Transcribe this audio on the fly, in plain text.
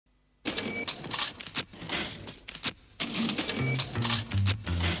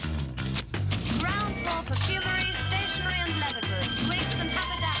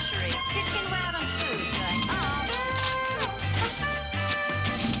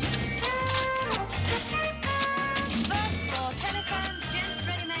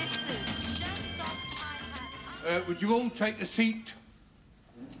Would you all take a seat?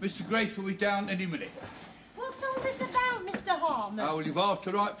 Mr. Grace will be down any minute. What's all this about, Mr. Harmon? Oh, well, you've asked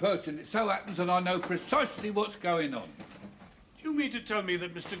the right person. It so happens that I know precisely what's going on. Do you mean to tell me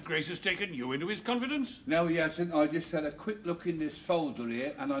that Mr. Grace has taken you into his confidence? No, he hasn't. I just had a quick look in this folder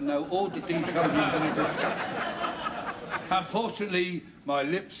here, and I know all the details you're going to discuss. Unfortunately, my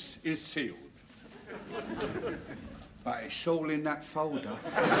lips is sealed. But it's all in that folder.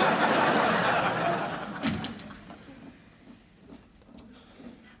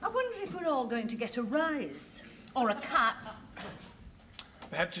 I wonder if we're all going to get a rise. Or a cut.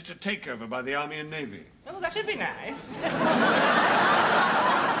 Perhaps it's a takeover by the Army and Navy. Oh, that would be nice.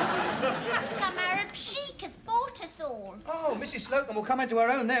 Perhaps some Arab sheik has bought us all. Oh, Mrs. Slocum will come into her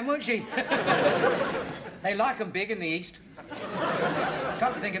own then, won't she? They like 'em big in the East.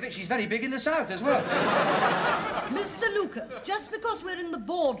 Come to think of it, she's very big in the South as well. Mr. Lucas, just because we're in the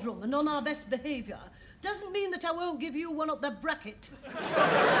boardroom and on our best behaviour doesn't mean that I won't give you one up the bracket.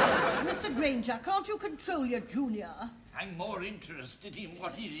 Mr. Grainger, can't you control your junior? I'm more interested in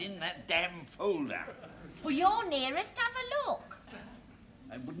what is in that damn folder. Well, you're nearest. Have a look.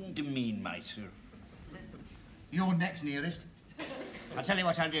 I wouldn't demean myself. You're next nearest. I'll tell you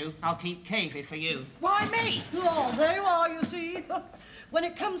what I'll do. I'll keep Cavey for you. Why me? Oh, there you are, you see. When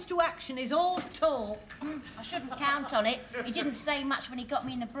it comes to action, he's all talk. I shouldn't count on it. He didn't say much when he got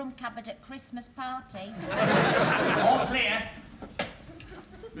me in the broom cupboard at Christmas party. All clear.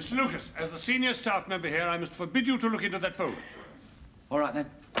 Mr. Lucas, as the senior staff member here, I must forbid you to look into that folder. All right, then.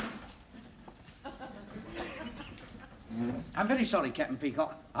 I'm very sorry, Captain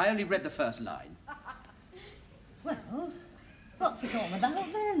Peacock. I only read the first line. Well, what's it all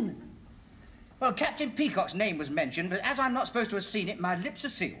about then? Well, Captain Peacock's name was mentioned, but as I'm not supposed to have seen it, my lips are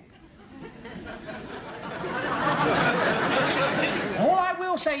sealed. All I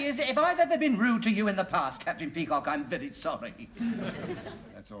will say is that if I've ever been rude to you in the past, Captain Peacock, I'm very sorry.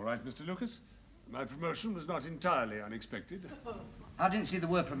 That's all right, Mr. Lucas. My promotion was not entirely unexpected. I didn't see the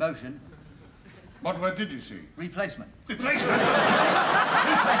word promotion. What word did you see? Replacement. Replacement!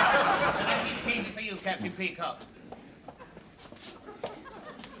 Replacement for you, Captain Peacock.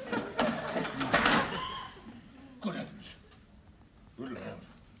 Good heavens. Good Lord.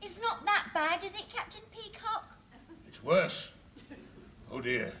 It's not that bad, is it, Captain Peacock? It's worse. Oh,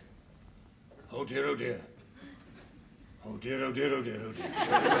 dear. Oh, dear, oh, dear. Oh, dear, oh, dear, oh, dear, oh, dear.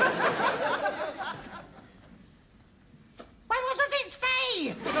 Well, what does it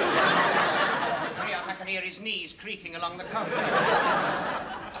say? I can hear his knees creaking along the corridor.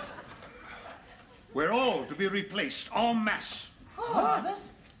 We're all to be replaced en masse. Oh,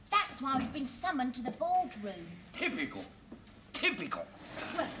 That's why we've been summoned to the boardroom. Typical. Typical.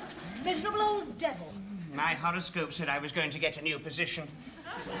 well, miserable old devil. My horoscope said I was going to get a new position.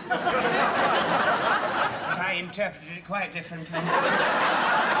 But I interpreted it quite differently.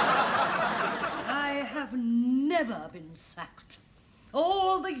 I have never been sacked.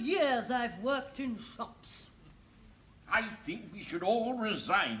 All the years I've worked in shops. I think we should all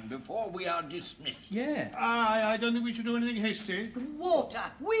resign before we are dismissed. Yeah. I don't think we should do anything hasty. Water,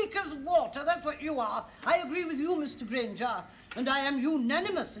 weak as water, that's what you are. I agree with you, Mr. Grainger, and I am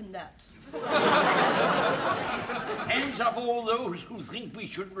unanimous in that. Hands up all those who think we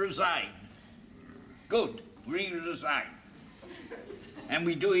should resign. Good, we resign. And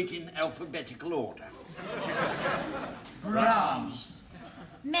we do it in alphabetical order. Brahms.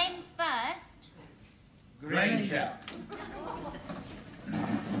 Men first. Grainger.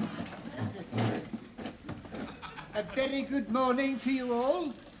 A very good morning to you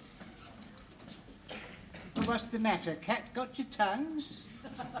all. Well, what's the matter? Cat got your tongues?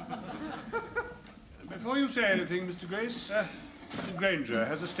 Before you say anything, Mr. Grace, Mr. Grainger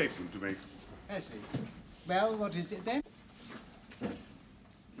has a statement to make. Has he? Well, what is it then?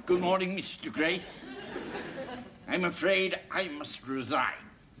 Good morning, Mr. Gray. I'm afraid I must resign.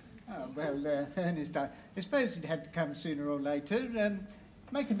 Oh, well, Ernest, I suppose it had to come sooner or later.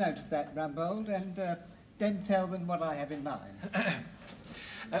 Make a note of that, Rumbold, and then tell them what I have in mind.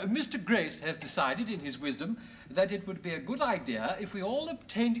 Mr. Grace has decided, in his wisdom, that it would be a good idea if we all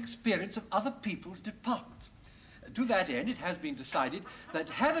obtained experience of other people's departments. To that end, it has been decided that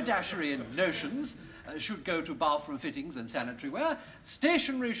haberdashery and notions should go to bathroom fittings and sanitary ware,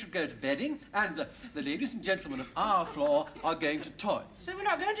 stationery should go to bedding, and the ladies and gentlemen of our floor are going to toys. So we're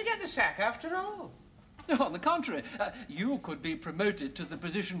not going to get the sack after all? No, on the contrary, you could be promoted to the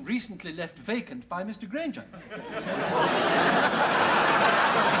position recently left vacant by Mr. Grainger.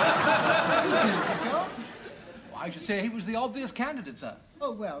 I should say he was the obvious candidate, sir.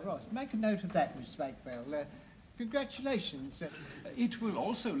 Oh, well, Ross, make a note of that, Miss Bakewell. Congratulations. It will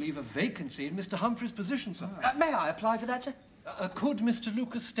also leave a vacancy in Mr. Humphries' position, sir. May I apply for that, sir? Could Mr.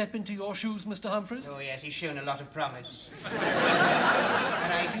 Lucas step into your shoes, Mr. Humphries? Oh, yes, he's shown a lot of promise.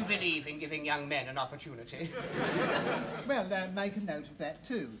 And I do believe in giving young men an opportunity. Well, make a note of that,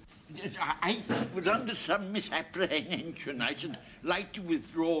 too. I was under some misapprehension. I should like to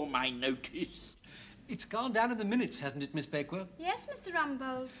withdraw my notice. It's gone down in the minutes, hasn't it, Miss Bakewell? Yes, Mr.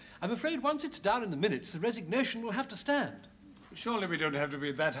 Rumbold. I'm afraid once it's down in the minutes, the resignation will have to stand. Surely we don't have to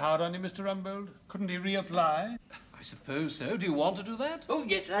be that hard on him, Mr. Rumbold. Couldn't he reapply? I suppose so. Do you want to do that? Oh,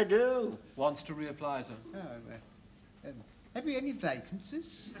 yes, I do. Wants to reapply, sir. Oh, have you any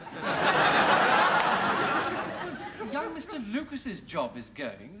vacancies? Young Mr. Lucas's job is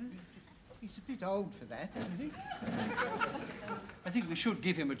going. He's a bit old for that, isn't he? I think we should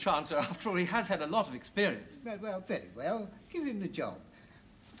give him a chance, sir. After all, he has had a lot of experience. Well, very well. Give him the job.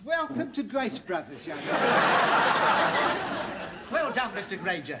 Welcome to Grace Brothers, young man. Well done, Mr.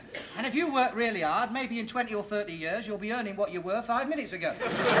 Grainger. And if you work really hard, maybe in 20 or 30 years, you'll be earning what you were 5 minutes ago.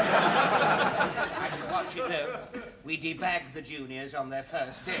 I should watch it, though. We debag the juniors on their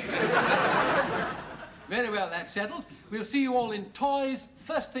first day. Very well, that's settled. We'll see you all in toys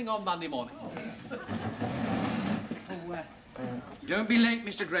first thing on Monday morning. Don't be late,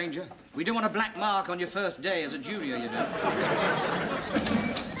 Mr. Grainger. We don't want a black mark on your first day as a junior, you know.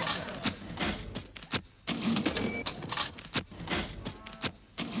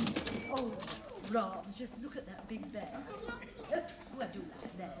 Oh, Rob, just look at that big bear. Well, do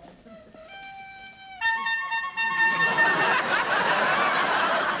like that.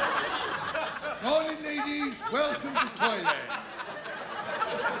 Morning, ladies. Welcome to Toyland.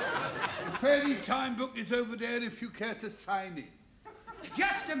 The fairy time book is over there if you care to sign it.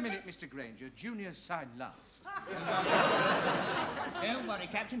 Just a minute, Mr. Grainger. Juniors sign last. Don't worry,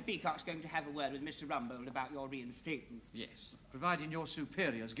 Captain Peacock's going to have a word with Mr. Rumbold about your reinstatement. Yes, providing your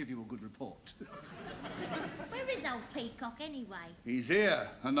superiors give you a good report. Where is old Peacock, anyway? He's here,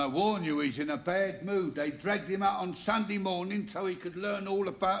 and I warn you, he's in a bad mood. They dragged him out on Sunday morning so he could learn all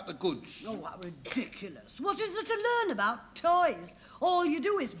about the goods. Oh, how ridiculous. What is there to learn about toys? All you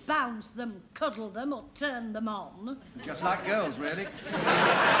do is bounce them, cuddle them, or turn them on. Just like girls, really.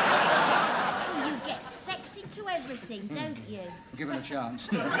 Oh, you get sexy to everything, don't you? Given a chance.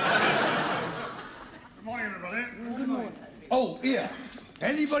 Good morning, everybody. Good morning. Oh, here.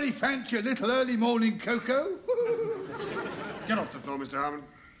 Anybody fancy a little early morning cocoa? Get off the floor, Mr. Harmon.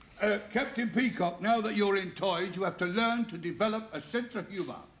 Captain Peacock, now that you're in toys, you have to learn to develop a sense of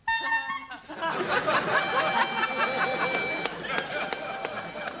humour. Well,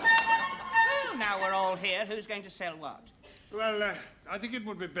 now we're all here, who's going to sell what? Well, I think it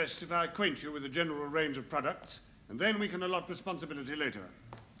would be best if I acquaint you with the general range of products, and then we can allot responsibility later.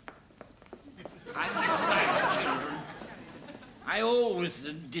 I dislike children. I always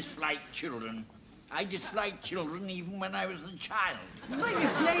disliked children. I disliked children even when I was a child. Well, you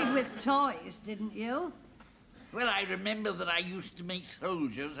played with toys, didn't you? Well, I remember that I used to make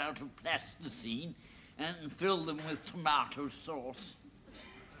soldiers out of plasticine and fill them with tomato sauce.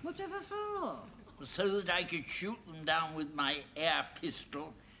 Whatever for? So that I could shoot them down with my air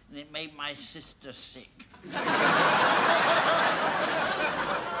pistol, and it made my sister sick.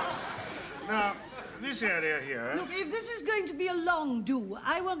 Now, this area here... Look, if this is going to be a long do,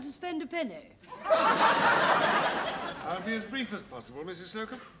 I want to spend a penny. I'll be as brief as possible, Mrs.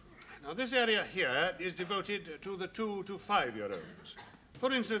 Slocum. Now, this area here is devoted to the 2 to 5-year-olds.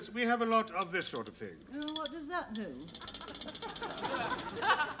 For instance, we have a lot of this sort of thing. What does that do?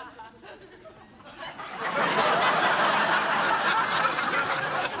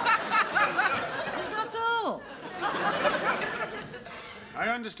 Is that all? I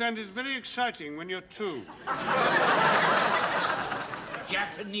understand it's very exciting when you're 2.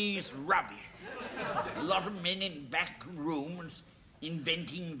 Japanese rubbish. A lot of men in back rooms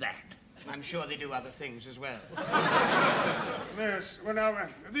inventing that. I'm sure they do other things as well. Yes, well, now,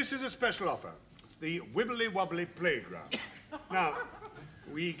 this is a special offer. The Wibbly Wobbly Playground. Now,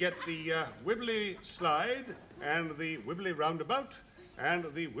 we get the Wibbly Slide and the Wibbly Roundabout and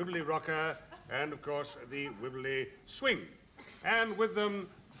the Wibbly Rocker and, of course, the Wibbly Swing. And with them,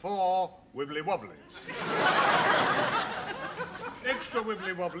 4 Wibbly Wobblies. Extra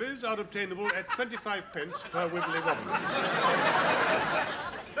Wibbly Wobblies are obtainable at 25 pence per Wibbly Wobbly.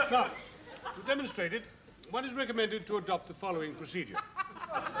 Now, to demonstrate it, one is recommended to adopt the following procedure.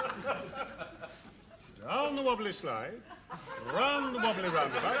 Down the wobbly slide, round the wobbly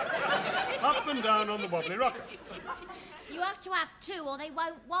roundabout, up and down on the wobbly rocker. You have to have 2 or they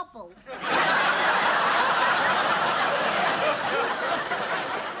won't wobble.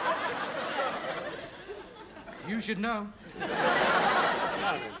 You You should know. Now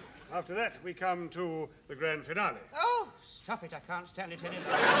then, after that, we come to the grand finale. Oh, stop it. I can't stand it any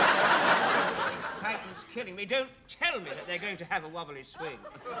longer. Excitement's killing me. Don't tell me that they're going to have a wobbly swing.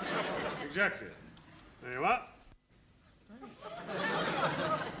 Exactly. There you are.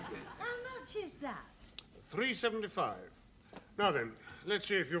 How much is that? $3.75. Now then, let's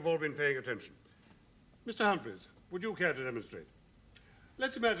see if you've all been paying attention. Mr. Humphries, would you care to demonstrate?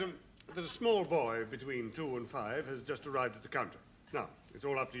 Let's imagine that a small boy between 2 and 5 has just arrived at the counter. Now, it's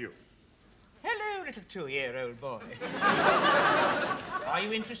all up to you. Hello, little 2-year-old boy. Are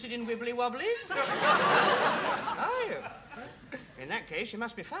you interested in wibbly wobblies? Are you? In that case, you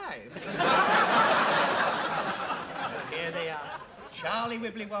must be 5. Here they are. Charlie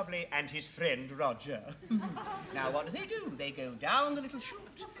Wibbly Wobbly and his friend Roger. Now, what do? They go down the little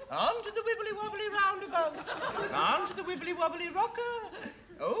chute, onto the Wibbly Wobbly roundabout, onto the Wibbly Wobbly rocker.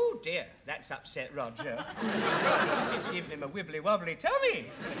 Oh, dear, that's upset Roger. It's given him a Wibbly Wobbly tummy.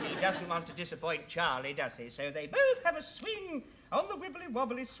 But he doesn't want to disappoint Charlie, does he? So they both have a swing on the Wibbly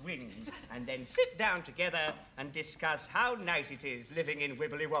Wobbly swings and then sit down together and discuss how nice it is living in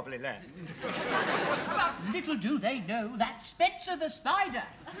Wibbly Wobbly land. But little do they know that Spencer the Spider,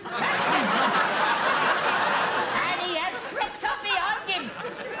 that's his Roger, and he has crept up behind him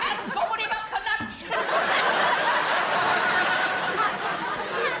and gobbled him up for lunch.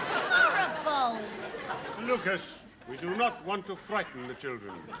 That's horrible. Mr. Lucas, we do not want to frighten the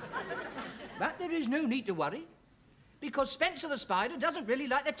children. But there is no need to worry, because Spencer the Spider doesn't really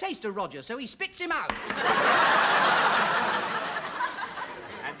like the taste of Roger, so he spits him out.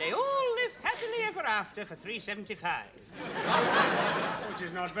 And they all live happily ever after for $3.75. Which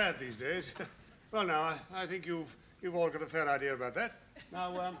is not bad these days. Well, now, I think you've all got a fair idea about that.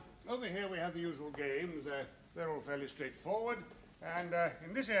 Now, over here we have the usual games. They're all fairly straightforward. And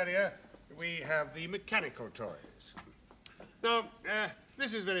in this area, we have the mechanical toys. Now,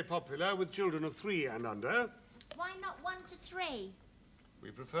 this is very popular with children of 3 and under. Why not 1 to 3?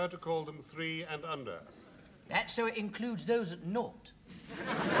 We prefer to call them 3 and under. That's so it includes those at naught.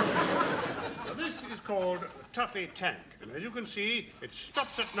 Now, this is called Tuffy Tank, and as you can see, it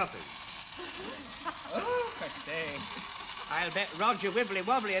stops at nothing. Oh, I say. I'll bet Roger Wibbly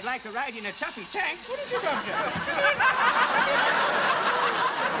Wobbly would like a ride in a Tuffy Tank, wouldn't you, Roger?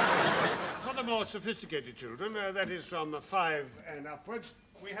 For the more sophisticated children, that is from 5 and upwards,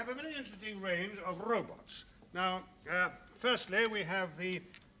 we have a very interesting range of robots. Now, firstly, we have the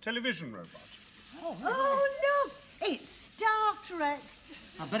television robot. Oh, look! It's Star Trek.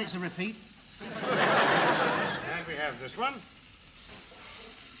 I bet it's a repeat. And we have this one.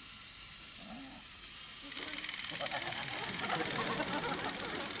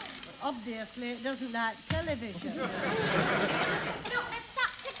 Obviously, it doesn't like television. Look, they're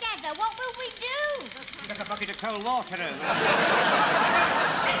stuck together. What will we do? Chuck a bucket of cold water over.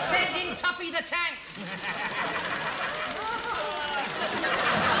 Let's send in Tuffy the Tank.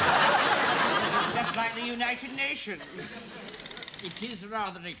 Just like the United Nations. It is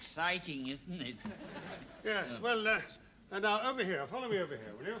rather exciting, isn't it? Yes, well, and now over here, follow me over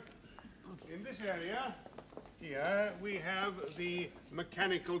here, will you? In this area, here, we have the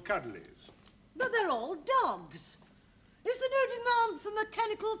mechanical cuddlies. But they're all dogs. Is there no demand for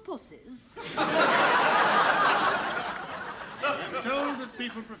mechanical pussies? I'm told that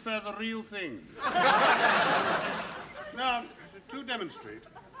people prefer the real thing. Now, to demonstrate,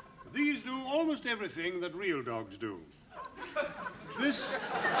 these do almost everything that real dogs do. This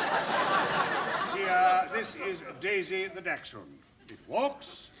is Daisy the Dachshund. It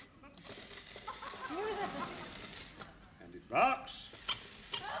walks, and it barks.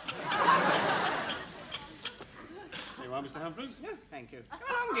 There you are, Mr. Humphries. No, thank you. Come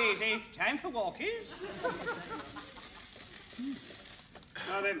along, Daisy. Time for walkies.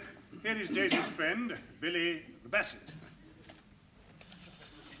 Now then, here is Daisy's friend, Billy the Basset.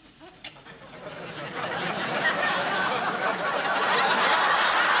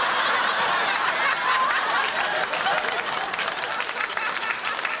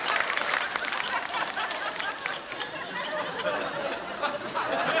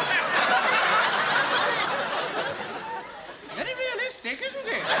 Very realistic, isn't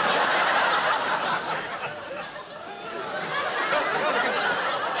it?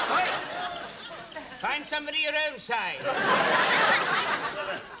 Find somebody your own size.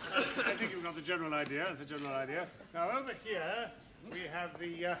 I think you've got the general idea. Now over here we have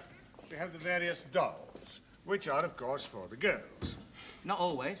the various dolls, which are of course for the girls. Not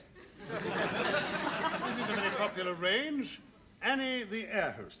always. This is a very popular range. Annie the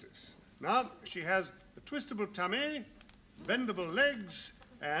air hostess. Now she has a twistable tummy, bendable legs,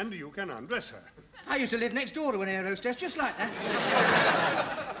 and you can undress her. I used to live next door to an air hostess just like that.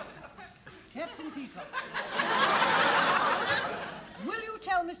 Captain Peacock. Will you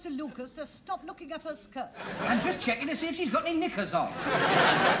tell Mr. Lucas to stop looking up her skirt? I'm just checking to see if she's got any knickers on.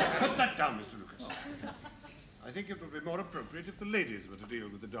 Put that down, Mr. Lucas. I think it would be more appropriate if the ladies were to deal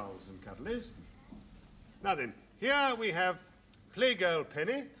with the dolls and cuddlies. Now then, here we have Playgirl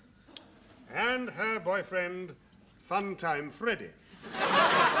Penny and her boyfriend, Funtime Freddy.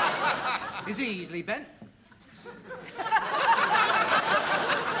 Is he easily bent?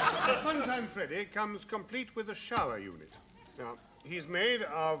 Funtime Freddy comes complete with a shower unit. Now, he's made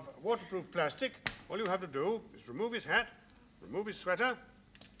of waterproof plastic. All you have to do is remove his hat, remove his sweater,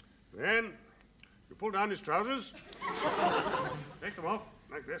 then you pull down his trousers, take them off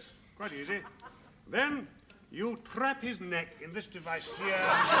like this, quite easy. Then you trap his neck in this device here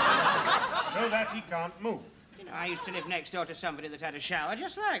so that he can't move. You know, I used to live next door to somebody that had a shower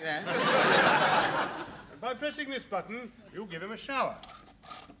just like that. And by pressing this button, you give him a shower.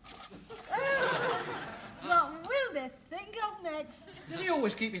 What will they think of next? Does he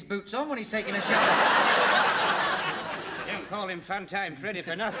always keep his boots on when he's taking a shower? Don't call him Funtime Freddy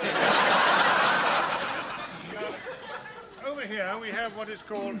for nothing. Over here, we have what is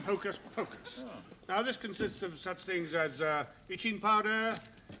called Hocus Pocus. Now, this consists of such things as itching powder,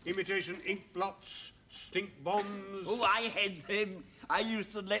 imitation ink blots, stink bombs... Oh, I had them. I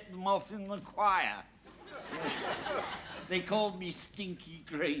used to let them off in the choir. They called me Stinky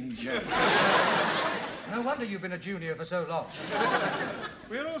Grainger. No wonder you've been a junior for so long.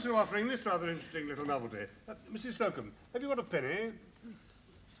 We're also offering this rather interesting little novelty. Mrs. Slocum, have you got a penny?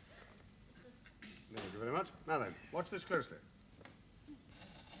 Thank you very much. Now then, watch this closely.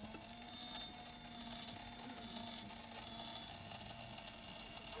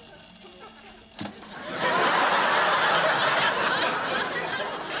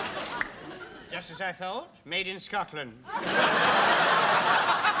 Just as I thought, made in Scotland. What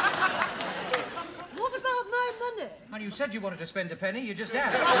about my money? And you said you wanted to spend a penny, you just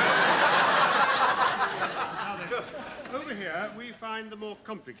had. Now then, over here we find the more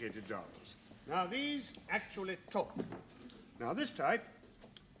complicated dolls. Now these actually talk. Now this type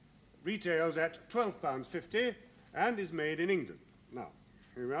retails at £12.50 and is made in England. Now,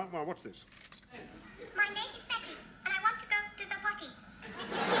 here we are. Well, what's this? My name is Betty, and I want to go to the potty.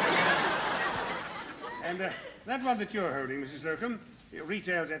 And that one that you're holding, Mrs. Slocum, it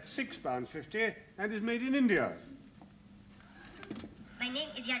retails at £6.50 and is made in India. My name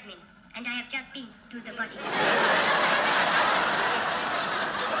is Yasmin, and I have just been to the potty.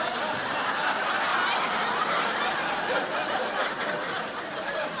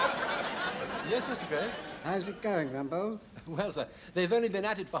 Yes, Mr. Grace? How's it going, Rumbold? Well, sir, they've only been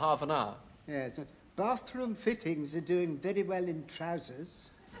at it for half an hour. Yes. Bathroom fittings are doing very well in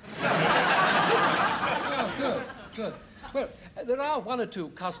trousers. Oh, good, good. Well, there are one or two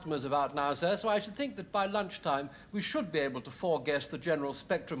customers about now, sir, so I should think that by lunchtime we should be able to foreguess the general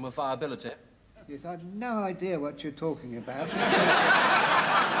spectrum of viability. Yes, I've no idea what you're talking about.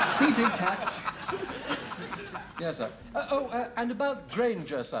 Keep in touch. Yes, sir. And about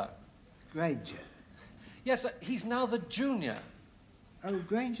Grainger, sir. Grainger? Yes, sir, he's now the junior. Oh,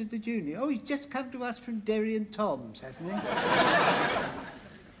 Grainger the junior. Oh, he's just come to us from Derry and Tom's, hasn't he?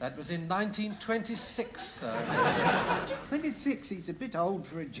 That was in 1926, sir. 26? He's a bit old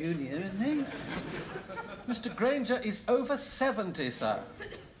for a junior, isn't he? Mr. Grainger is over 70, sir.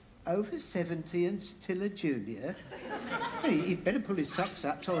 Over 70 and still a junior? Well, he'd better pull his socks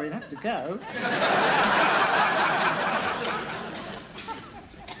up or he'll have to go.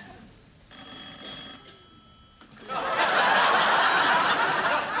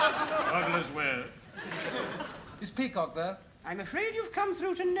 All is well. Is Peacock there? I'm afraid you've come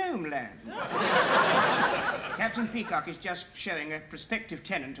through to Gnome Land. Captain Peacock is just showing a prospective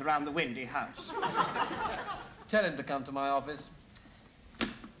tenant around the Windy House. Tell him to come to my office.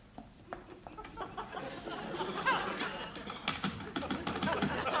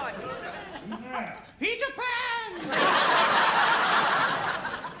 Peter Pan!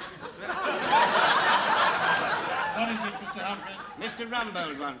 What is it, Mr. Humphries? Mr.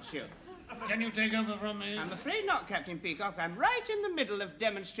 Rumbold wants you. Can you take over from me? I'm afraid not, Captain Peacock. I'm right in the middle of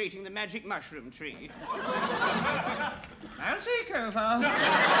demonstrating the magic mushroom tree. I'll take over.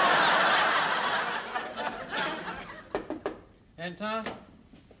 Enter.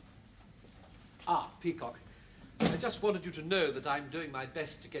 Ah, Peacock. I just wanted you to know that I'm doing my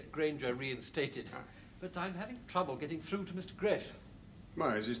best to get Grainger reinstated. But I'm having trouble getting through to Mr. Grace.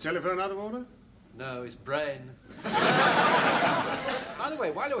 Why, is his telephone out of order? No, his brain. By the way,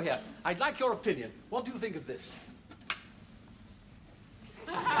 while you're here, I'd like your opinion. What do you think of this?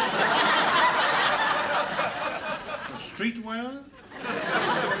 streetwear?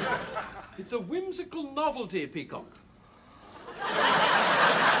 It's a whimsical novelty, Peacock.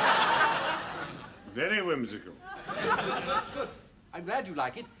 Very whimsical. Good. I'm glad you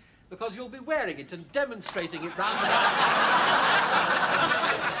like it, because you'll be wearing it and demonstrating it round the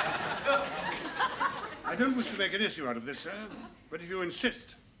I don't wish to make an issue out of this, sir, but if you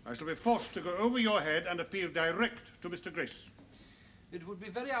insist, I shall be forced to go over your head and appeal direct to Mr. Grace. It would be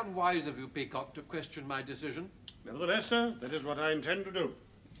very unwise of you, Peacock, to question my decision. Nevertheless, sir, that is what I intend to do.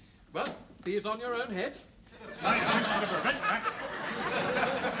 Well, be it on your own head. It's my intention to prevent that.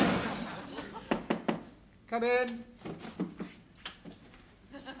 Come in.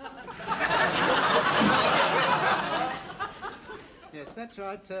 Yes, that's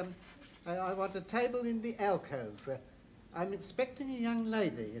right. I want a table in the alcove. I'm expecting a young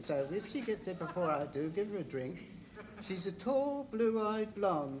lady, so if she gets there before I do, give her a drink. She's a tall, blue-eyed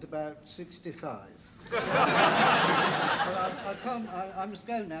blonde, about 65. Well, I can't. I must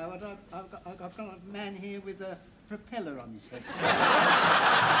go now. I've got a man here with a propeller on his head.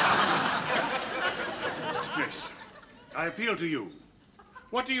 Mr. Grace, I appeal to you.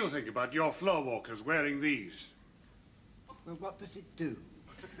 What do you think about your floor walkers wearing these? Well, what does it do?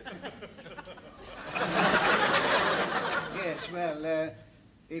 Yes, well,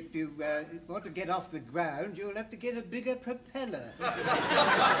 if you want to get off the ground, you'll have to get a bigger propeller.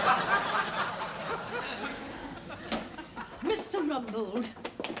 Mr. Rumbold,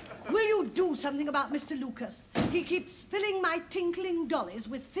 will you do something about Mr. Lucas? He keeps filling my tinkling dollies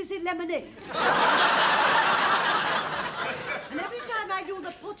with fizzy lemonade. And every time I do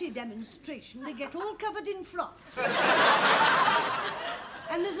the potty demonstration, they get all covered in froth.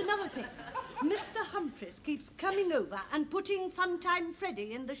 And there's another thing. Mr. Humphries keeps coming over and putting Funtime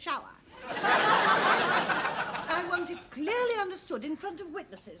Freddy in the shower. I want it clearly understood in front of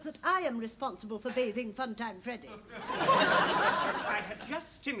witnesses that I am responsible for bathing Funtime Freddy. I had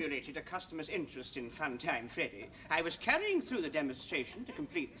just stimulated a customer's interest in Funtime Freddy. I was carrying through the demonstration to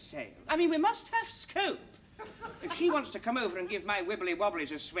complete the sale. I mean, we must have scope. If she wants to come over and give my wibbly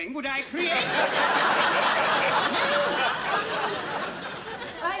wobblies a swing, would I create?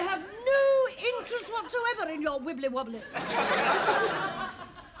 I have no interest whatsoever in your wibbly wobbly.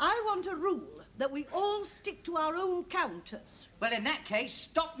 I want a rule that we all stick to our own counters. Well, in that case,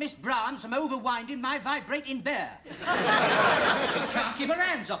 stop Miss Brahms from overwinding my vibrating bear. She can't keep her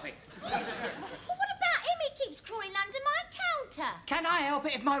hands off it. Well, what about him? He keeps crawling under my counter. Can I help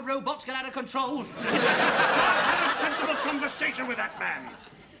it if my robots get out of control? Have a sensible conversation with that man.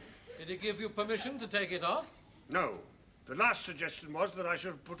 Did he give you permission to take it off? No. The last suggestion was that I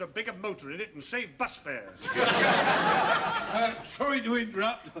should put a bigger motor in it and save bus fares. Sorry to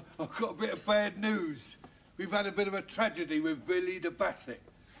interrupt. I've got a bit of bad news. We've had a bit of a tragedy with Billy the Basset.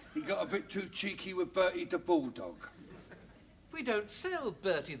 He got a bit too cheeky with Bertie the Bulldog. We don't sell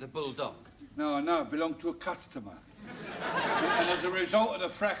Bertie the Bulldog. No, I know. It belonged to a customer. And as a result of the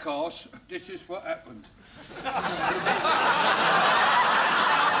fracas, this is what happened.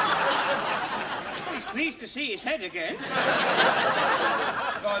 He's pleased to see his head again.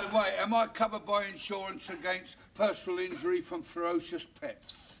 By the way, am I covered by insurance against personal injury from ferocious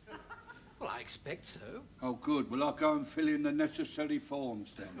pets? Well, I expect so. Oh, good. Well, I'll go and fill in the necessary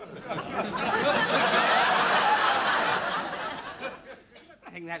forms then.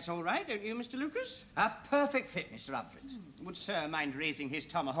 I think that's all right, don't you, Mr. Lucas? A perfect fit, Mr. Humphries. Would Sir mind raising his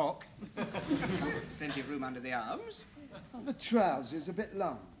tomahawk? Plenty of room under the arms. The trousers a bit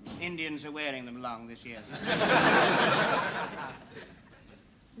long. Indians are wearing them long this year.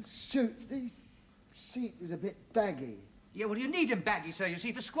 The seat is a bit baggy. Yeah, well, you need them baggy, sir, you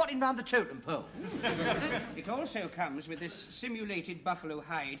see, for squatting round the totem pole. It also comes with this simulated buffalo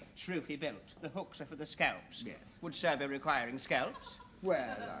hide trophy belt. The hooks are for the scalps. Yes. Would Sir be requiring scalps?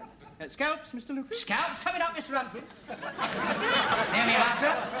 Well, Scalps, Mr. Lucas? Scalps coming up, Mr. Humphries. There we are,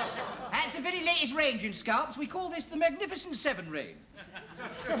 sir. That's the very latest range in scalps. We call this the Magnificent Seven range.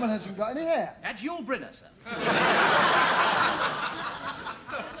 that one hasn't got any hair. That's Yul Brynner, sir.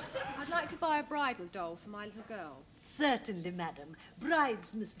 I'd like to buy a bridal doll for my little girl. Certainly, madam.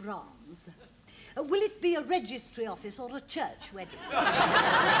 Bride's Miss Brahms. Will it be a registry office or a church wedding?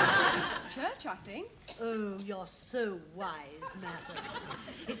 Church, I think. Oh, you're so wise, madam.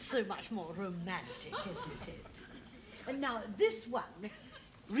 It's so much more romantic, isn't it? And now, this one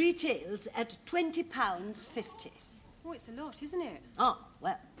retails at £20.50. Oh, it's a lot, isn't it? Oh,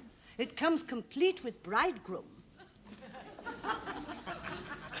 well, it comes complete with bridegroom.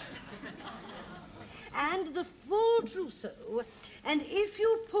 And the full trousseau, and if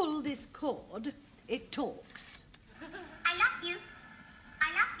you pull this cord, it talks. I love you.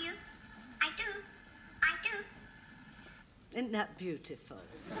 I love you. I do. I do. Isn't that beautiful?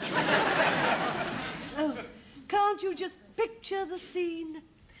 Oh, can't you just picture the scene?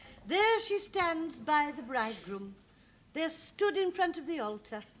 There she stands by the bridegroom. They're stood in front of the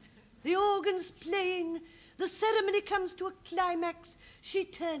altar. The organ's playing. The ceremony comes to a climax. She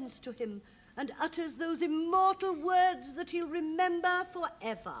turns to him and utters those immortal words that he'll remember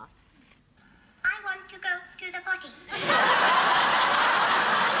forever. I want to go to the potty.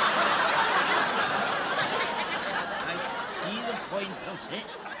 I see the points are set.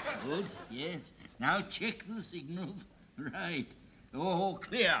 Good, yes. Now check the signals. Right. All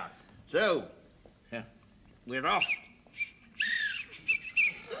clear. So, we're off.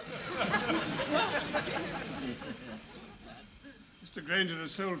 Mr. Grainger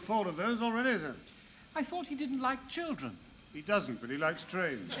has sold 4 of those already, then. I thought he didn't like children. He doesn't, but he likes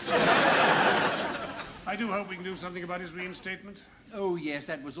trains. I do hope we can do something about his reinstatement. Oh, yes,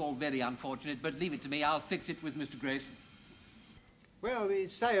 that was all very unfortunate, but leave it to me. I'll fix it with Mr. Grace. Well, the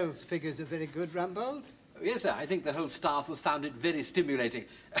sales figures are very good, Rumbold. Yes, sir. I think the whole staff have found it very stimulating.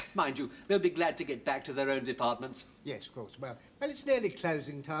 Mind you, they'll be glad to get back to their own departments. Yes, of course. Well, it's nearly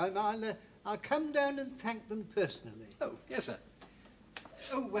closing time. I'll come down and thank them personally. Oh, yes, sir.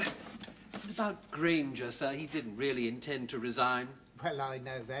 Oh, what about Grainger, sir? He didn't really intend to resign. Well, I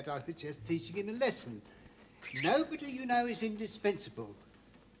know that. I was just teaching him a lesson. Nobody, you know, is indispensable.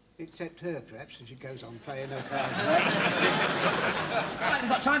 Except her, perhaps, and she goes on playing her cards. Right, we've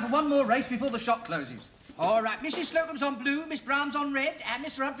got time for one more race before the shop closes. All right, Mrs. Slocum's on blue, Miss Brown's on red, and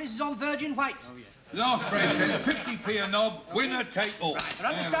Mr. Humphries is on virgin white. Oh, yeah. Last race then, 50p a knob, winner take all. Right, they're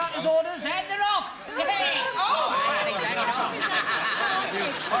on the starters' orders, and they're off! Hey! Oh!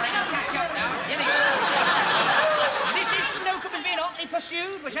 All right, now catch up now. Here we go. Mrs. Slocum has been hotly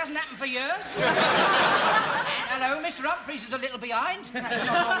pursued, which hasn't happened for years. And hello, Mr. Humphries is a little behind. That's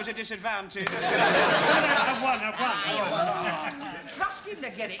not always a disadvantage. I've won. Trust him to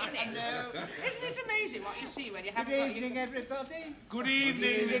get it, isn't it? Isn't it amazing what you see when you have Good evening, everybody. Good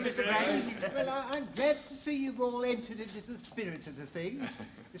evening, Mr. Grace. Well, I'm glad to see you've all entered into the spirit of the thing,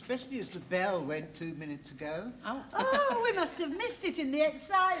 especially as the bell went 2 minutes ago. Oh, we must have missed it in the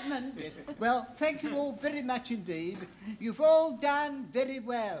excitement. Yes. Well, thank you all very much indeed. You've all done very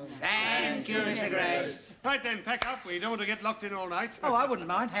well. Thank you, Mr. Grace. Right then, pack up. We don't want to get locked in all night. Oh, I wouldn't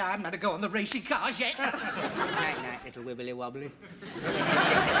mind. Hey, I haven't had a go on the racing cars yet. Night, little wibbly wobbly.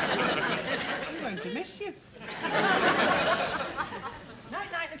 I'm going to miss you.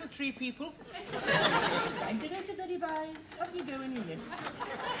 Night, little tree people. Time to go to beddy boys. Up you go when you live.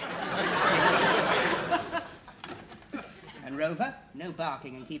 And Rover, no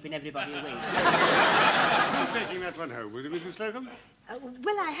barking and keeping everybody awake. Who's taking that one home with you, Mrs. Slocum?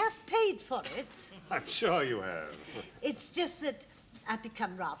 Well, I have paid for it. I'm sure you have. It's just that I've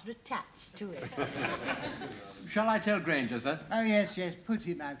become rather attached to it. Shall I tell Grainger, sir? Oh, yes, put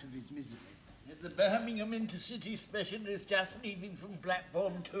him out of his misery. The Birmingham Intercity Special is just leaving from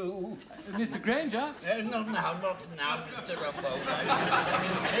platform 2. Mr. Grainger? Not now, Mr. Rumbold.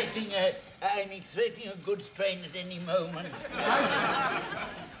 I'm expecting a goods train at any moment.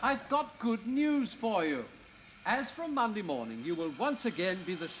 I've got good news for you. As from Monday morning, you will once again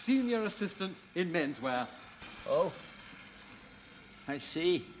be the senior assistant in menswear. Oh, I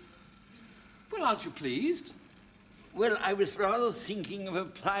see. Well, aren't you pleased? Well, I was rather thinking of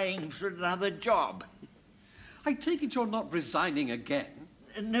applying for another job. I take it you're not resigning again?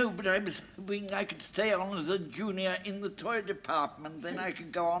 No, but I was hoping I could stay on as a junior in the toy department. Then I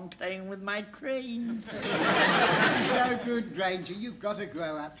could go on playing with my trains. It's no good, Grainger. You've got to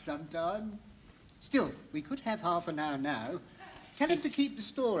grow up sometime. Still, we could have half an hour now. Tell him to keep the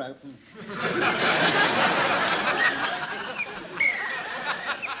store open.